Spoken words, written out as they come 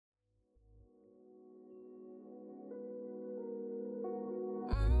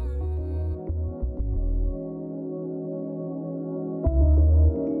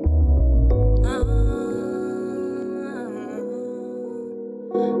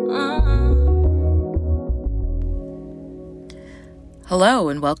Hello,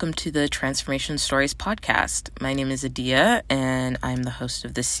 and welcome to the Transformation Stories podcast. My name is Adia, and I'm the host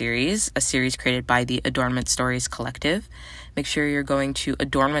of this series, a series created by the Adornment Stories Collective. Make sure you're going to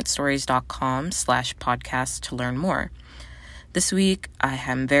adornmentstories.com/podcast to learn more. This week, I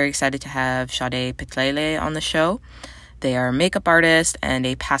am very excited to have Sade Petlele on the show. They are a makeup artist and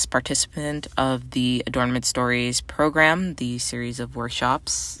a past participant of the Adornment Stories program, the series of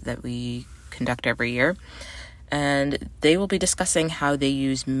workshops that we conduct every year. And they will be discussing how they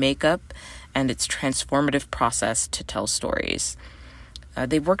use makeup and its transformative process to tell stories.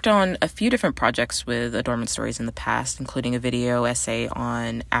 They've worked on a few different projects with Adornment Stories in the past, including a video essay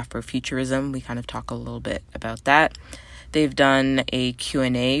on Afrofuturism. We kind of talk a little bit about that. They've done a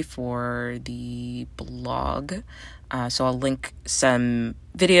Q&A for the blog, so I'll link some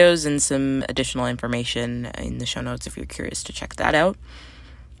videos and some additional information in the show notes if you're curious to check that out.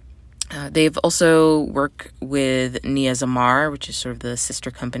 They've also worked with Nia Zamar, which is sort of the sister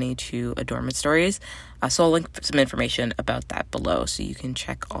company to Adornment Stories. So I'll link some information about that below so you can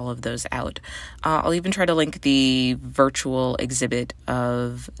check all of those out. I'll even try to link the virtual exhibit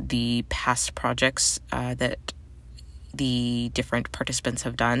of the past projects that the different participants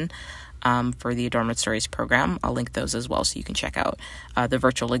have done for the Adornment Stories program. I'll link those as well so you can check out the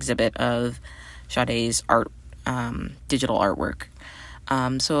virtual exhibit of Sade's art, digital artwork.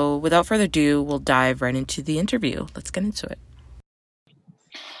 So without further ado, we'll dive right into the interview. Let's get into it.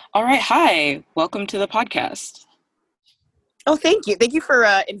 All right. Hi. Welcome to the podcast. Oh, thank you. Thank you for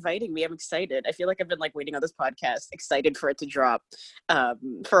inviting me. I'm excited. I feel like I've been waiting on this podcast, excited for it to drop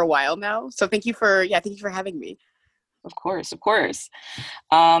for a while now. So thank you for having me. Of course. So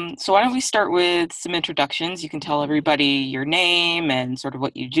why don't we start with some introductions? You can tell everybody your name and sort of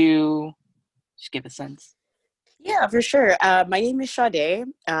what you do. Just give a sense. Yeah, for sure. My name is Sade.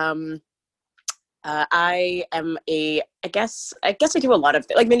 I am I guess I do a lot of,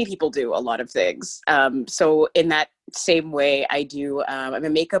 like many people do, a lot of things. So in that same way, I'm a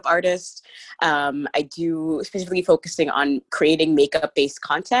makeup artist. I do specifically focusing on creating makeup-based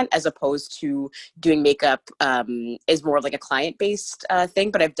content as opposed to doing makeup is more like a client-based thing,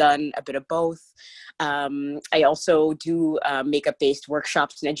 but I've done a bit of both. I also do makeup-based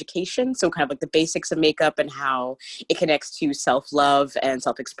workshops and education, so kind of like the basics of makeup and how it connects to self-love and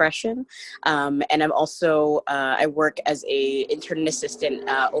self-expression. And I'm also, I work as a intern assistant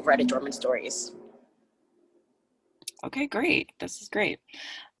over at Adornment Stories. Okay, great. This is great.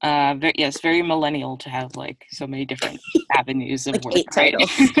 Very millennial to have so many different avenues of work. 8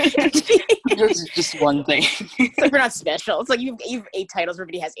 titles. just one thing. It's we're not special. It's you've 8 titles.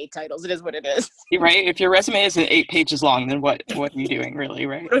 Everybody has 8 titles. It is what it is. Right? If your resume isn't 8 pages long, then what are you doing, really,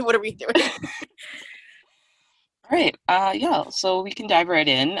 right? What are we doing? All right. So we can dive right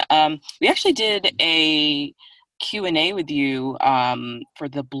in. We actually did a Q&A with you for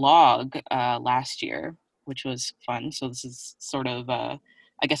the blog last year, which was fun. So this is sort of, I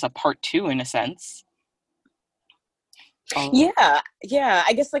guess, a part 2 in a sense. Yeah.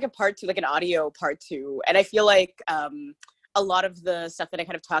 I guess a part 2, an audio part 2. And I feel like a lot of the stuff that I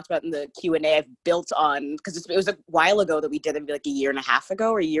kind of talked about in the Q&A I've built on, because it was a while ago that we did it, maybe a year and a half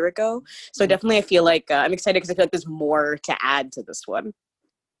ago or a year ago. So definitely I feel like I'm excited because I feel like there's more to add to this one.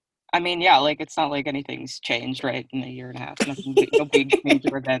 I mean, yeah, it's not like anything's changed, right, in a year and a half. Nothing, no big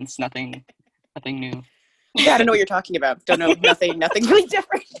major events, nothing new. Yeah, I don't know what you're talking about. Don't know, nothing really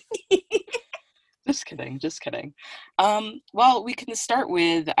different. Just kidding. Well, we can start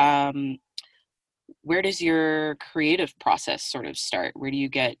with where does your creative process sort of start? Where do you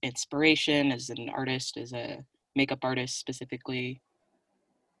get inspiration as an artist, as a makeup artist specifically?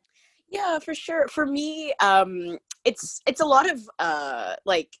 Yeah, for sure. For me, it's a lot of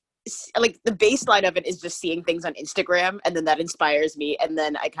the baseline of it is just seeing things on Instagram, and then that inspires me, and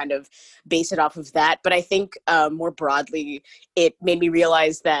then I kind of base it off of that. But I think more broadly, it made me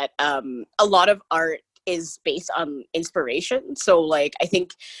realize that a lot of art is based on inspiration. So I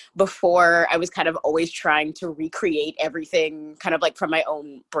think before I was kind of always trying to recreate everything kind of from my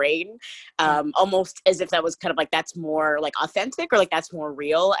own brain, almost as if that was kind of that's more authentic or that's more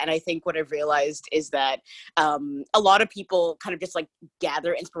real. And I think what I've realized is that a lot of people kind of just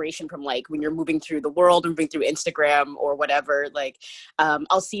gather inspiration from when you're moving through the world and moving through Instagram or whatever,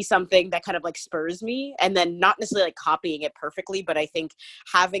 I'll see something that kind of spurs me, and then not necessarily copying it perfectly, but I think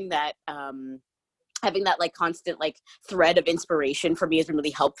having that constant thread of inspiration for me has been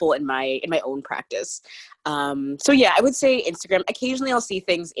really helpful in my own practice. So yeah, I would say Instagram. Occasionally I'll see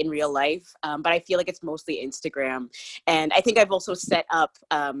things in real life, but I feel like it's mostly Instagram. And I think I've also set up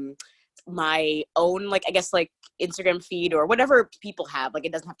my own, I guess Instagram feed or whatever people have. Like,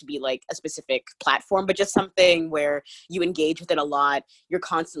 it doesn't have to be like a specific platform, but just something where you engage with it a lot. You're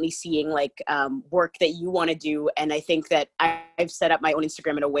constantly seeing like work that you want to do. And I think that I've set up my own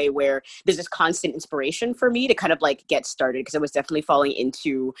Instagram in a way where there's this constant inspiration for me to kind of like get started, because I was definitely falling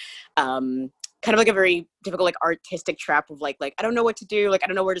into kind of like a very difficult like artistic trap of like I don't know what to do, like I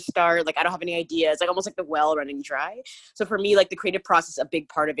don't know where to start, like I don't have any ideas, like almost like the well running dry. So for me, like the creative process, a big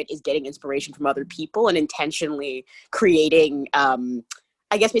part of it is getting inspiration from other people and intentionally creating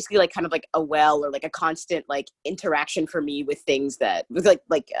I guess basically like kind of like a well or like a constant like interaction for me with things that with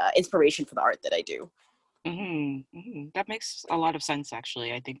inspiration for the art that I do. That makes a lot of sense,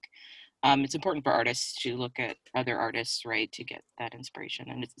 actually. I think it's important for artists to look at other artists, right, to get that inspiration.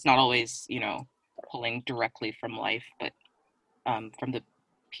 And it's not always, pulling directly from life, but from the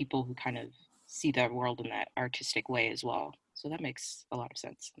people who kind of see that world in that artistic way as well. So that makes a lot of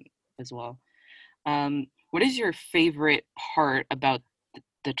sense as well. What is your favorite part about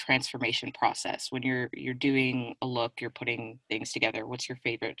the transformation process when you're doing a look, you're putting things together? What's your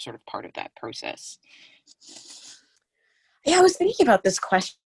favorite sort of part of that process? Yeah, I was thinking about this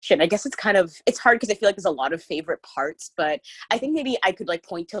question. I guess it's hard because I feel like there's a lot of favorite parts, but I think maybe I could like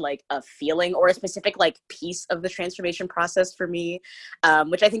point to like a feeling or a specific like piece of the transformation process for me,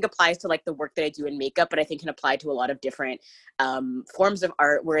 which I think applies to like the work that I do in makeup, but I think can apply to a lot of different forms of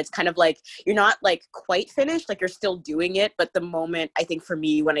art, where it's kind of like you're not like quite finished, like you're still doing it, but the moment, I think for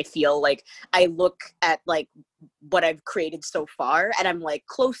me, when I feel like I look at like what I've created so far and I'm like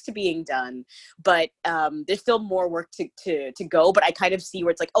close to being done, but there's still more work to go, but I kind of see where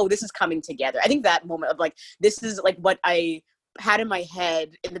it's like, oh, this is coming together. I think that moment of like, this is like what I had in my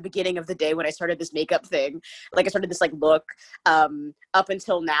head in the beginning of the day when I started this makeup thing, like I started this like look up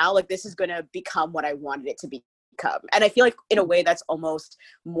until now, like this is going to become what I wanted it to be. And I feel like in a way that's almost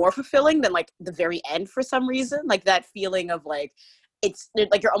more fulfilling than like the very end for some reason, like that feeling of like it's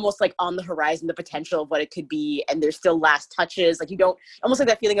like you're almost like on the horizon, the potential of what it could be, and there's still last touches, like you don't, almost like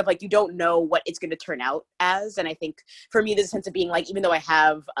that feeling of like you don't know what it's going to turn out as. And I think for me there's a sense of being like, even though I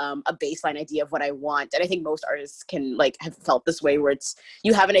have a baseline idea of what I want, and I think most artists can like have felt this way, where it's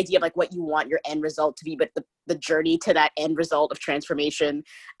you have an idea of like what you want your end result to be, but the journey to that end result of transformation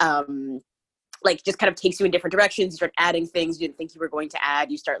like just kind of takes you in different directions. You start adding things you didn't think you were going to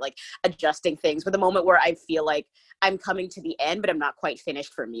add. You start like adjusting things. But the moment where I feel like I'm coming to the end, but I'm not quite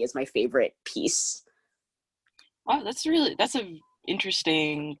finished, for me is my favorite piece. Wow, that's a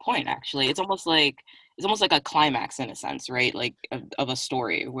interesting point, actually. It's almost like a climax in a sense, right? Like of a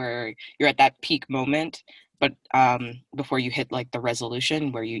story where you're at that peak moment, but before you hit like the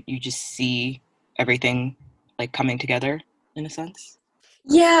resolution where you just see everything like coming together in a sense.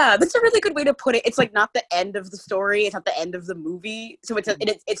 Yeah, that's a really good way to put it. It's like not the end of the story. It's not the end of the movie. So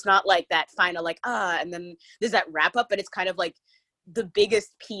it's not like that final like and then there's that wrap up, but it's kind of like the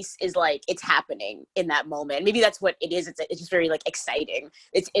biggest piece is like it's happening in that moment. Maybe that's what it is. It's just very like exciting.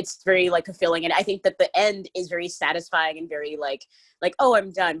 It's very like fulfilling, and I think that the end is very satisfying and very like oh,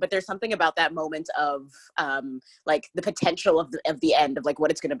 I'm done. But there's something about that moment of like the potential of the end of like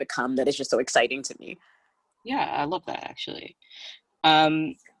what it's going to become that is just so exciting to me. Yeah, I love that actually.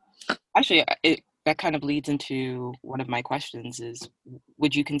 Um, Actually, that kind of leads into one of my questions is,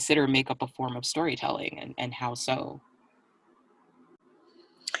 would you consider makeup a form of storytelling, and how so?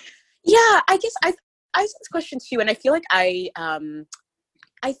 Yeah, I guess I asked this question too, and I feel like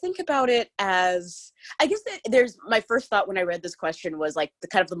I think about it as, I guess that there's, my first thought when I read this question was like the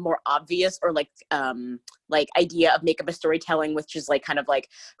kind of the more obvious or like idea of makeup as storytelling, which is like kind of like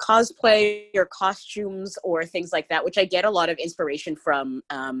cosplay or costumes or things like that, which I get a lot of inspiration from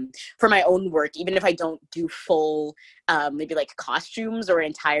for my own work, even if I don't do full maybe like costumes or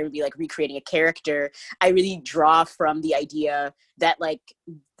entire maybe like recreating a character. I really draw from the idea that like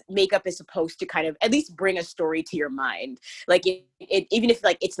makeup is supposed to kind of at least bring a story to your mind, like even if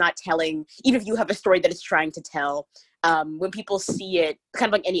like it's not telling, even if you have a story that it's trying to tell, when people see it, kind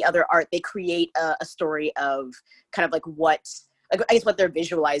of like any other art, they create a story of kind of like what, like I guess what they're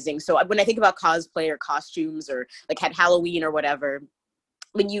visualizing. So when I think about cosplay or costumes or like had Halloween or whatever,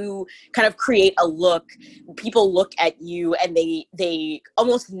 when you kind of create a look, people look at you and they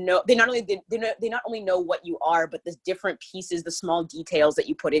almost know, they not only know what you are, but the different pieces, the small details that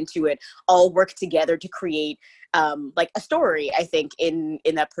you put into it all work together to create like a story, I think, in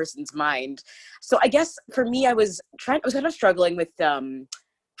that person's mind. So I guess for me, I was kind of struggling with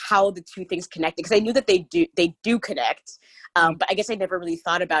how the two things connected, because I knew that they do connect. But I guess I never really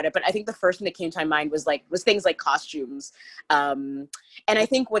thought about it. But I think the first thing that came to my mind was things like costumes. And I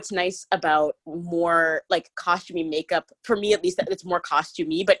think what's nice about more like costumey makeup, for me at least, that it's more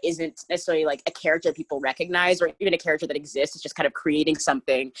costumey, but isn't necessarily like a character that people recognize or even a character that exists. It's just kind of creating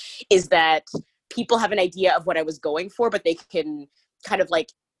something, is that people have an idea of what I was going for, but they can kind of like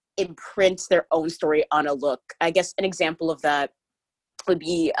imprint their own story on a look. I guess an example of that would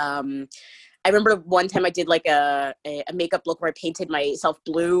be I remember one time I did like a makeup look where I painted myself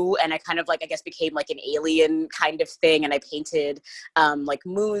blue, and I kind of like, I guess, became like an alien kind of thing. And I painted like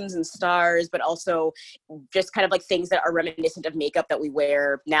moons and stars, but also just kind of like things that are reminiscent of makeup that we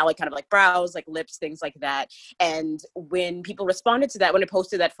wear now, like kind of like brows, like lips, things like that. And when people responded to that, when I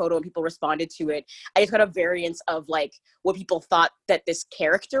posted that photo and people responded to it, I just got a variance of like what people thought that this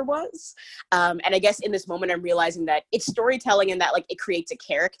character was. And I guess in this moment, I'm realizing that it's storytelling and that like it creates a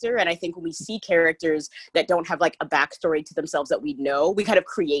character. And I think when we see characters that don't have like a backstory to themselves that we know, we kind of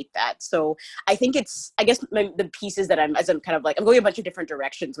create that. So I think it's, I guess the pieces that I'm kind of like, I'm going a bunch of different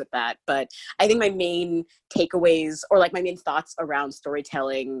directions with that, but I think my main takeaways or like my main thoughts around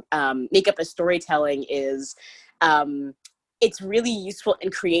storytelling, makeup as storytelling is, it's really useful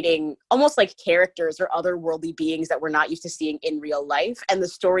in creating almost like characters or otherworldly beings that we're not used to seeing in real life. And the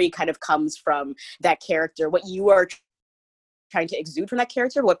story kind of comes from that character, what you are trying to exude from that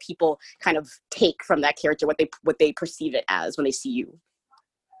character, what people kind of take from that character, what they perceive it as when they see you.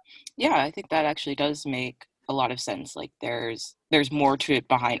 Yeah, I think that actually does make a lot of sense. Like there's more to it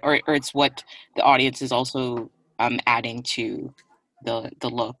behind, or it's what the audience is also adding to the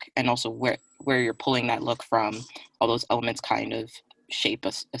look, and also where you're pulling that look from. All those elements kind of shape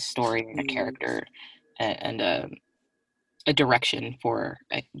a story and a character, and a direction for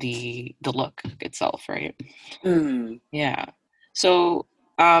the look itself, right? Mm. Yeah. So,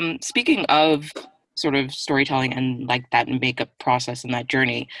 speaking of sort of storytelling and like that makeup process and that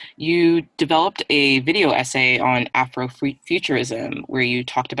journey, you developed a video essay on Afrofuturism where you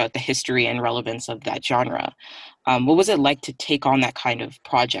talked about the history and relevance of that genre. What was it like to take on that kind of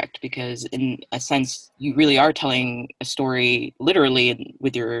project? Because in a sense, you really are telling a story literally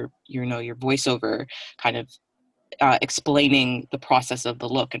with your voiceover kind of explaining the process of the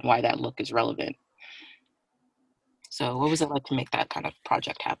look and why that look is relevant. So what was it like to make that kind of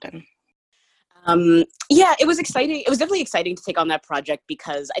project happen? Yeah, it was exciting. It was definitely exciting to take on that project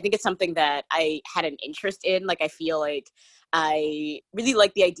because I think it's something that I had an interest in. Like, I feel like I really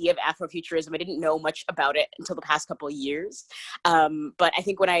like the idea of Afrofuturism. I didn't know much about it until the past couple of years. But I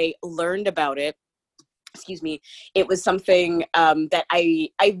think when I learned about it, excuse me, it was something that I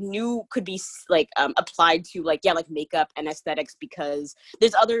knew could be like applied to like, yeah, like makeup and aesthetics, because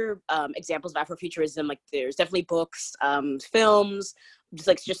there's other examples of Afrofuturism. Like there's definitely books, films,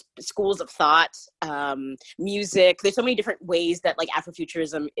 just schools of thought, music. There's so many different ways that like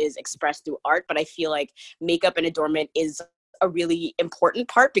Afrofuturism is expressed through art, but I feel like makeup and adornment is a really important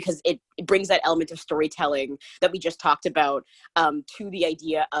part because it brings that element of storytelling that we just talked about, to the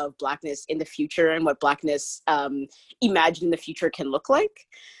idea of Blackness in the future and what Blackness imagined in the future can look like.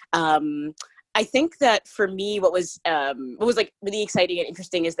 I think that for me, what was like really exciting and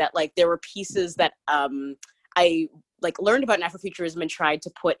interesting is that like there were pieces that I like learned about in Afrofuturism and tried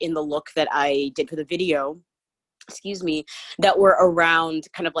to put in the look that I did for the video, excuse me, that were around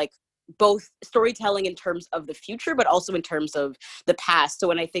kind of like both storytelling in terms of the future, but also in terms of the past. So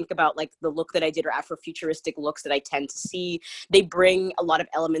when I think about like the look that I did or Afrofuturistic looks that I tend to see, they bring a lot of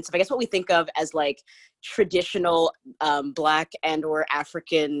elements of, I guess, what we think of as like traditional Black and or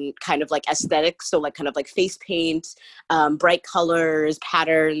African kind of like aesthetics. So like kind of like face paint, bright colors,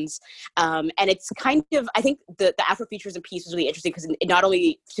 patterns. And it's kind of, I think the Afrofuturism piece was really interesting because it not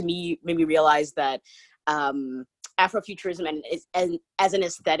only to me made me realize that Afrofuturism and as an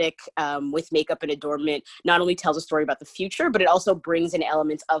aesthetic, with makeup and adornment, not only tells a story about the future, but it also brings in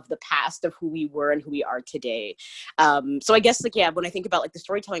elements of the past of who we were and who we are today. So I guess like, yeah, when I think about like the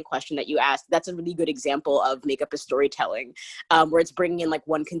storytelling question that you asked, that's a really good example of makeup as storytelling, where it's bringing in like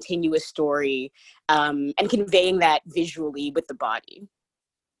one continuous story, and conveying that visually with the body.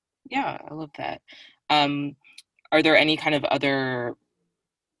 Yeah, I love that. Um, are there any kind of other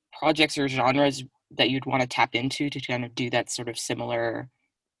projects or genres that you'd want to tap into to kind of do that sort of similar,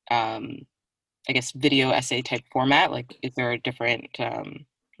 um, I guess, video essay type format? Like, is there a different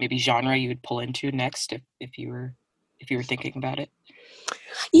maybe genre you would pull into next if you were thinking about it?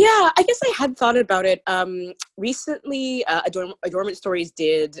 Yeah, I guess I had thought about it. Recently, Adornment Stories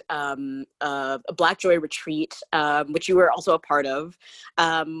did a Black Joy retreat, which you were also a part of,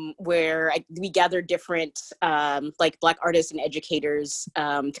 where we gathered different like Black artists and educators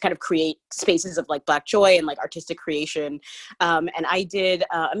to kind of create spaces of like Black joy and like artistic creation. And I did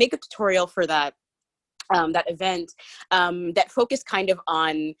a makeup tutorial for that event that focused kind of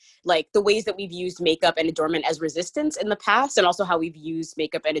on like the ways that we've used makeup and adornment as resistance in the past, and also how we've used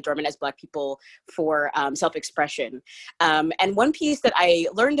makeup and adornment as Black people for self-expression. And one piece that I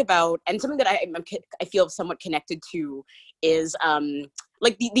learned about, and something that I feel somewhat connected to, is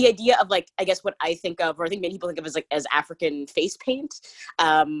like the idea of like, I guess what I think of, or I think many people think of as like as African face paint,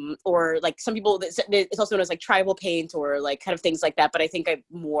 or like some people, it's also known as like tribal paint or like kind of things like that. But I think I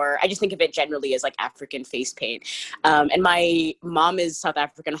just think of it generally as like African face paint. And my mom is South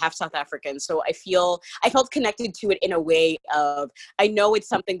African, half South African. So I felt connected to it in a way of, I know it's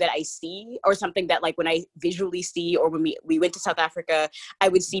something that I see, or something that like when I visually see, or when we went to South Africa, I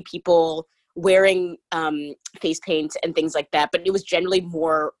would see people wearing face paint and things like that, but it was generally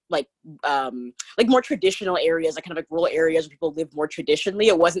more like more traditional areas, like kind of like rural areas where people live more traditionally.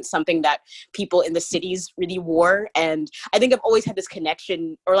 It wasn't something that people in the cities really wore. And I think I've always had this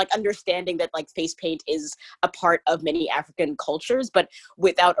connection or like understanding that like face paint is a part of many African cultures, but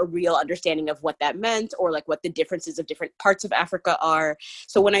without a real understanding of what that meant, or like what the differences of different parts of Africa are.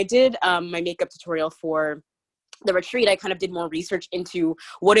 So when I did my makeup tutorial for the retreat, I kind of did more research into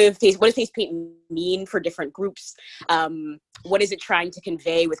what does face paint mean for different groups? What is it trying to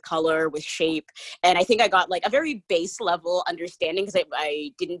convey with color, with shape? And I think I got like a very base level understanding, because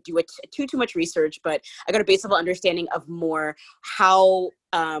I didn't do too much research, but I got a base level understanding of more how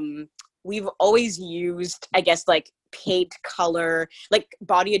we've always used, I guess, like paint, color, like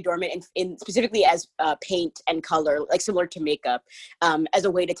body adornment, in specifically as paint and color, like similar to makeup, as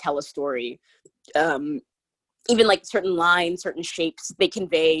a way to tell a story. Even like certain lines, certain shapes, they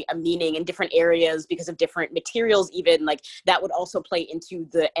convey a meaning in different areas because of different materials. Even like that would also play into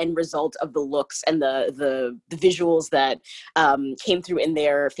the end result of the looks and the visuals that came through in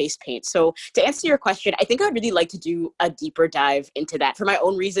their face paint. So to answer your question, I think I'd really like to do a deeper dive into that for my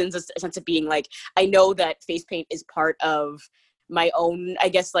own reasons, a sense of being like, I know that face paint is part of my own, I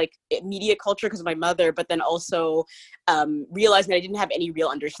guess, like media culture because of my mother, but then also realizing that I didn't have any real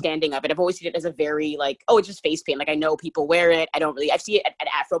understanding of it. I've always seen it as a very like, oh, it's just face paint. Like I know people wear it. I see it at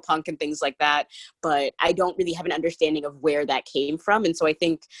Afropunk and things like that, but I don't really have an understanding of where that came from. And so I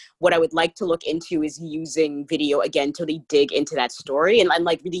think what I would like to look into is using video again to really dig into that story and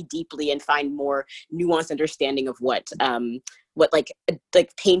like really deeply and find more nuanced understanding of what like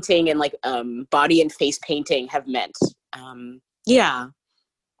painting and like body and face painting have meant. Yeah.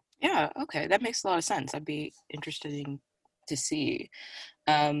 Yeah, okay, that makes a lot of sense. I'd be interested to see.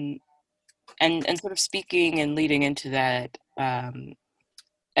 Um, and sort of speaking and leading into that,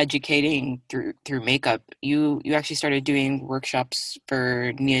 educating through makeup, you actually started doing workshops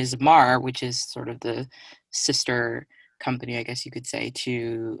for Nia Zamar, which is sort of the sister company, I guess you could say,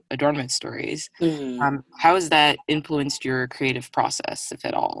 to Adornment Stories. Mhm. How has that influenced your creative process, if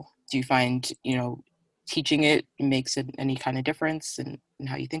at all? Do you find, teaching it makes any kind of difference in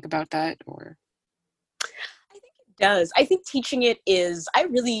how you think about that, or? I think it does. I think teaching it is, I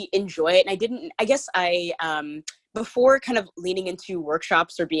really enjoy it. And I guess before kind of leaning into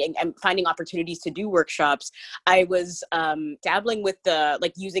workshops or and finding opportunities to do workshops, I was dabbling with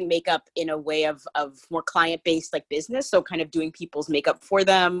like using makeup in a way of more client-based like business. So kind of doing people's makeup for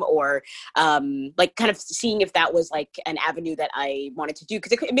them, or like kind of seeing if that was like an avenue that I wanted to do.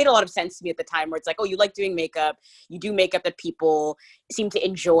 Because it made a lot of sense to me at the time, where it's like, oh, you like doing makeup, you do makeup that people seem to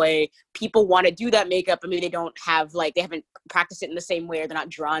enjoy, people want to do that makeup, but maybe they haven't practiced it in the same way, or they're not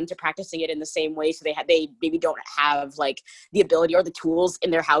drawn to practicing it in the same way, so they maybe don't have like the ability or the tools in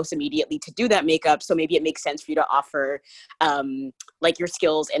their house immediately to do that makeup. So maybe it makes sense for you to offer like your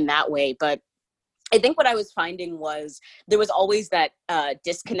skills in that way. But I think what I was finding was there was always that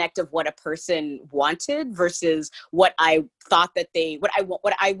disconnect of what a person wanted versus what I thought that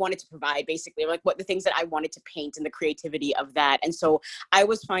what I wanted to provide, basically, like what the things that I wanted to paint and the creativity of that. And so I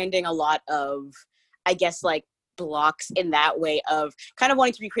was finding a lot of, I guess, like blocks in that way of kind of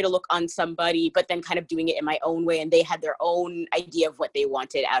wanting to recreate a look on somebody, but then kind of doing it in my own way. And they had their own idea of what they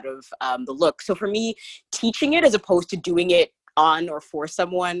wanted out of the look. So for me, teaching it as opposed to doing it on or for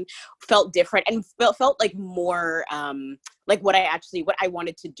someone felt different and felt like more like what I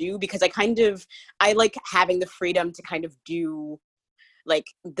wanted to do, because I like having the freedom to kind of do like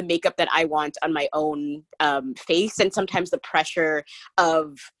the makeup that I want on my own face, and sometimes the pressure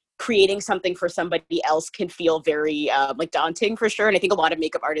of creating something for somebody else can feel very like daunting for sure. And I think a lot of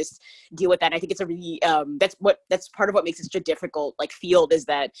makeup artists deal with that. And I think it's a really that's part of what makes it such a difficult like field, is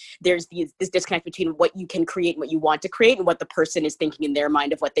that there's this disconnect between what you can create and what you want to create and what the person is thinking in their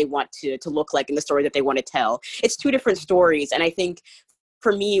mind of what they want to look like in the story that they want to tell. It's two different stories. And I think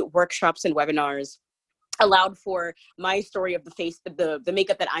for me, workshops and webinars allowed for my story of the face, the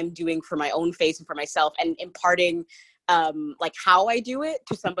makeup that I'm doing for my own face and for myself, and imparting like how I do it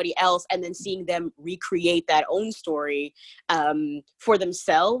to somebody else, and then seeing them recreate that own story for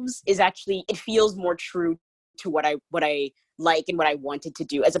themselves is actually, it feels more true to what I like and what I wanted to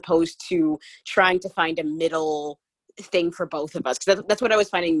do, as opposed to trying to find a middle thing for both of us. Because that's what I was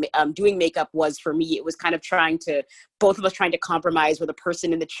finding doing makeup was for me. It was kind of both of us trying to compromise, where the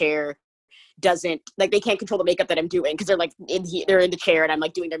person in the chair doesn't like, they can't control the makeup that I'm doing because they're like they're in the chair and I'm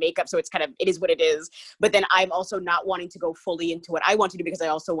like doing their makeup, so it's kind of, it is what it is. But then I'm also not wanting to go fully into what I want to do, because I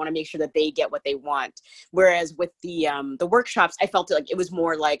also want to make sure that they get what they want. Whereas with the workshops, I felt like it was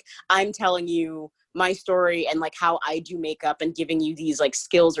more like, I'm telling you my story and like how I do makeup and giving you these like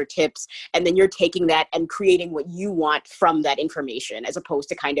skills or tips, and then you're taking that and creating what you want from that information, as opposed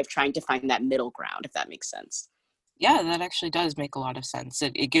to kind of trying to find that middle ground, if that makes sense. Yeah, that actually does make a lot of sense.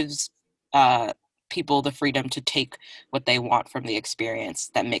 It gives people the freedom to take what they want from the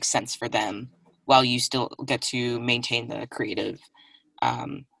experience that makes sense for them, while you still get to maintain the creative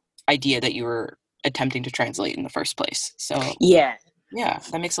idea that you were attempting to translate in the first place. So Yeah. yeah,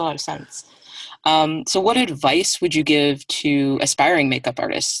 that makes a lot of sense. So what advice would you give to aspiring makeup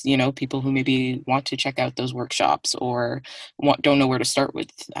artists, people who maybe want to check out those workshops or don't know where to start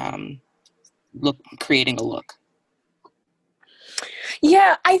with creating a look?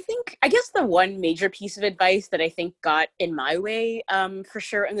 Yeah, I guess the one major piece of advice that I think got in my way, for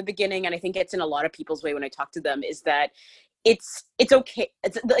sure in the beginning, and I think it's in a lot of people's way when I talk to them, is that it's okay.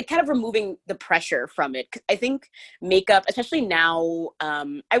 It's like kind of removing the pressure from it. 'Cause I think makeup, especially now,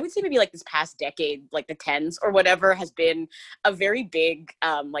 I would say maybe like this past decade, like the tens or whatever, has been a very big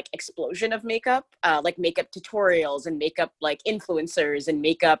like explosion of makeup, like makeup tutorials and makeup like influencers and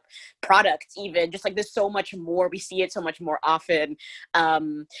makeup products. Even just like there's so much more. We see it so much more often,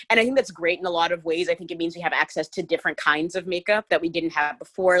 and I think that's great in a lot of ways. I think it means we have access to different kinds of makeup that we didn't have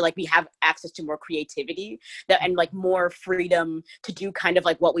before. Like we have access to more creativity and like more freedom to do kind of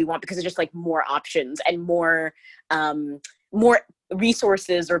like what we want, because it's just like more options and more more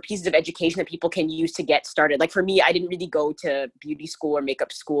resources or pieces of education that people can use to get started. Like for me, I didn't really go to beauty school or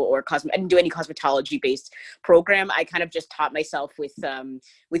makeup school or I didn't do any cosmetology based program. I kind of just taught myself with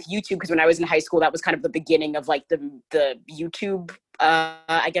YouTube, because when I was in high school, that was kind of the beginning of like the YouTube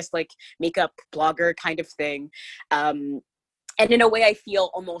I guess like makeup blogger kind of thing. And in a way, I feel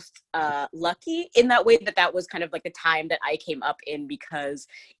almost lucky in that way, that was kind of like the time that I came up in, because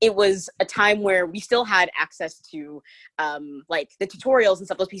it was a time where we still had access to like the tutorials and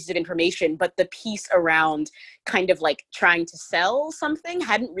stuff, those pieces of information, but the piece around kind of like trying to sell something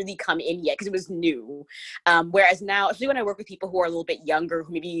hadn't really come in yet, because it was new. Whereas now, especially when I work with people who are a little bit younger,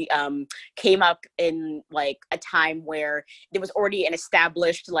 who maybe came up in like a time where there was already an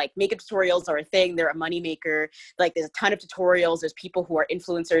established like makeup tutorials are a thing, they're a moneymaker, like there's a ton of tutorials, there's people who are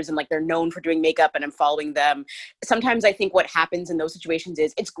influencers and like they're known for doing makeup and I'm following them. Sometimes I think what happens in those situations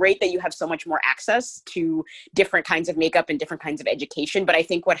is it's great that you have so much more access to different kinds of makeup and different kinds of education, but I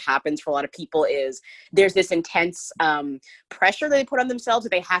think what happens for a lot of people is there's this intense pressure that they put on themselves that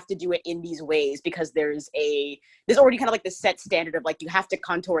they have to do it in these ways, because there's already kind of like the set standard of like you have to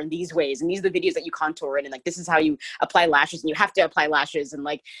contour in these ways, and these are the videos that you contour in, and like this is how you apply lashes, and you have to apply lashes, and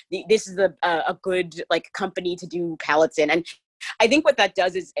like this is a good like company to do palettes in. And I think what that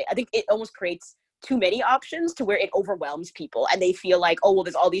does is I think it almost creates too many options to where it overwhelms people and they feel like, oh, well,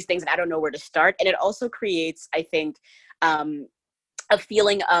 there's all these things and I don't know where to start. And it also creates, I think, a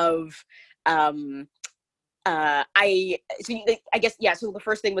feeling of I guess, yeah, so the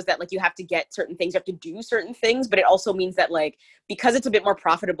first thing was that like you have to get certain things, you have to do certain things, but it also means that like because it's a bit more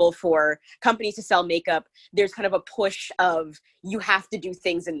profitable for companies to sell makeup, there's kind of a push of you have to do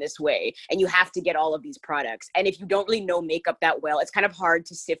things in this way and you have to get all of these products. And if you don't really know makeup that well, it's kind of hard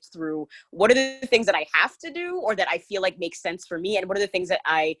to sift through what are the things that I have to do or that I feel like makes sense for me, and what are the things that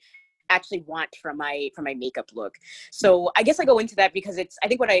I actually want from my makeup look. So I guess I go into that because I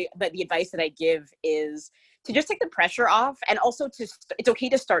think the advice that I give is to just take the pressure off, and also it's okay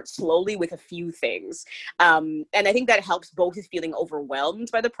to start slowly with a few things. And I think that helps both with feeling overwhelmed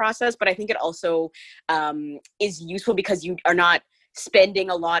by the process, but I think it also is useful because you are not spending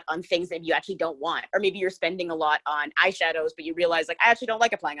a lot on things that you actually don't want, or maybe you're spending a lot on eyeshadows but you realize like I actually don't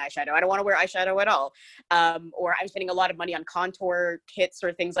like applying eyeshadow, I don't want to wear eyeshadow at all, or I'm spending a lot of money on contour kits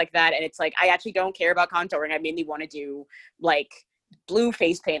or things like that and it's like I actually don't care about contouring, I mainly want to do like blue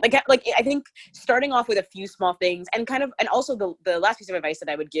face paint. Like I think starting off with a few small things and kind of, and also the last piece of advice that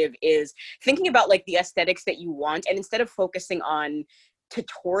I would give is thinking about like the aesthetics that you want, and instead of focusing on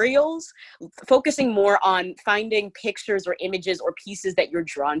tutorials, focusing more on finding pictures or images or pieces that you're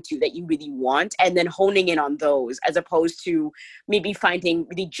drawn to that you really want, and then honing in on those, as opposed to maybe finding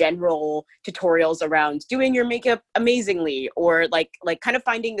really general tutorials around doing your makeup amazingly, or like kind of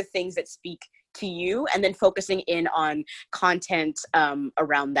finding the things that speak to you and then focusing in on content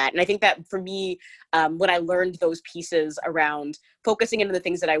around that. And I think that for me, when I learned those pieces around focusing into the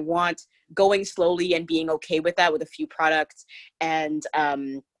things that I want, going slowly and being okay with that with a few products, and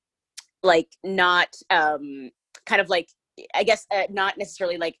like not kind of like, I guess not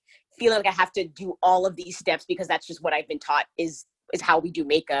necessarily like feeling like I have to do all of these steps because that's just what I've been taught is how we do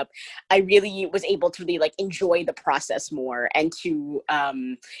makeup. I really was able to really like enjoy the process more, and to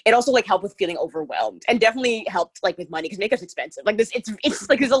it also like helped with feeling overwhelmed, and definitely helped like with money because makeup's expensive. Like this, it's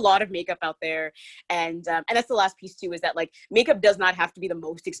like there's a lot of makeup out there, and that's the last piece too, is that like makeup does not have to be the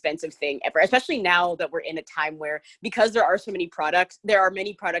most expensive thing ever, especially now that we're in a time where, because there are so many products, there are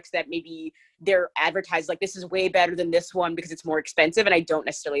many products that maybe they're advertised like this is way better than this one because it's more expensive, and I don't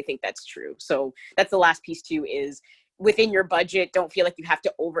necessarily think that's true. So that's the last piece too, is within your budget, don't feel like you have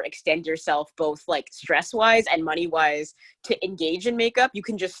to overextend yourself, both like stress wise and money wise, to engage in makeup. You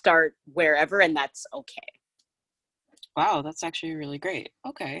can just start wherever, and that's okay. Wow, that's actually really great.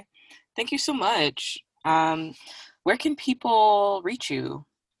 Okay. Thank you so much. Where can people reach you?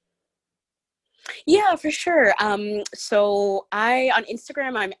 Yeah, for sure. So on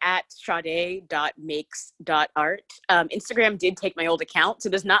Instagram, I'm at sade.makes.art. Instagram did take my old account, so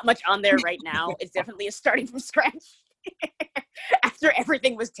there's not much on there right now. It's definitely a starting from scratch. After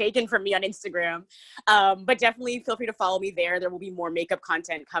everything was taken from me on Instagram. But definitely feel free to follow me there. There will be more makeup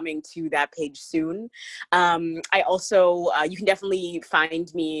content coming to that page soon. I also, you can definitely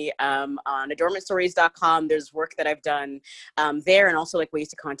find me on adornmentstories.com. There's work that I've done there, and also like ways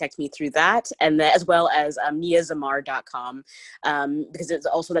to contact me through that. And as well as miazamar.com, because it's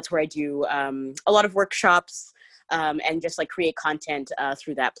also, that's where I do a lot of workshops and just like create content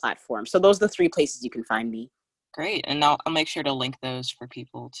through that platform. So those are the three places you can find me. Great. And I'll make sure to link those for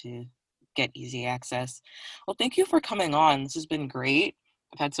people to get easy access. Well, thank you for coming on. This has been great.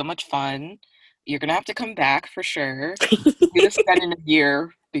 I've had so much fun. You're going to have to come back for sure. Do this again in a year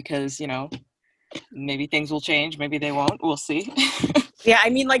because, maybe things will change. Maybe they won't. We'll see. Yeah,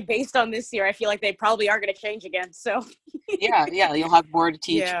 I mean, like based on this year, I feel like they probably are going to change again. So yeah, you'll have more to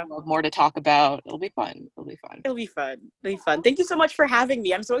teach, yeah, you'll have more to talk about. It'll be fun. It'll be fun. It'll be fun. Thank you so much for having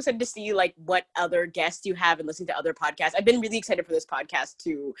me. I'm so excited to see like what other guests you have and listen to other podcasts. I've been really excited for this podcast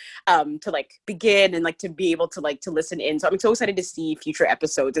to like begin and like to be able to like to listen in. So I'm so excited to see future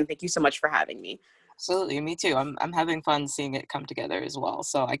episodes, and thank you so much for having me. Absolutely, me too. I'm having fun seeing it come together as well.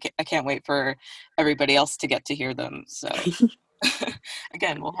 So I can't wait for everybody else to get to hear them. So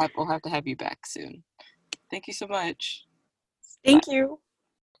again, we'll have to have you back soon. Thank you so much. Thank you.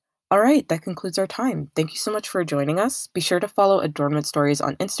 All right, that concludes our time. Thank you so much for joining us. Be sure to follow Adornment Stories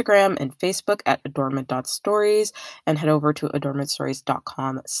on Instagram and Facebook at adornment.stories, and head over to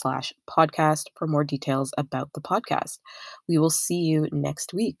adornmentstories.com/podcast for more details about the podcast. We will see you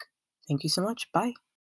next week. Thank you so much. Bye.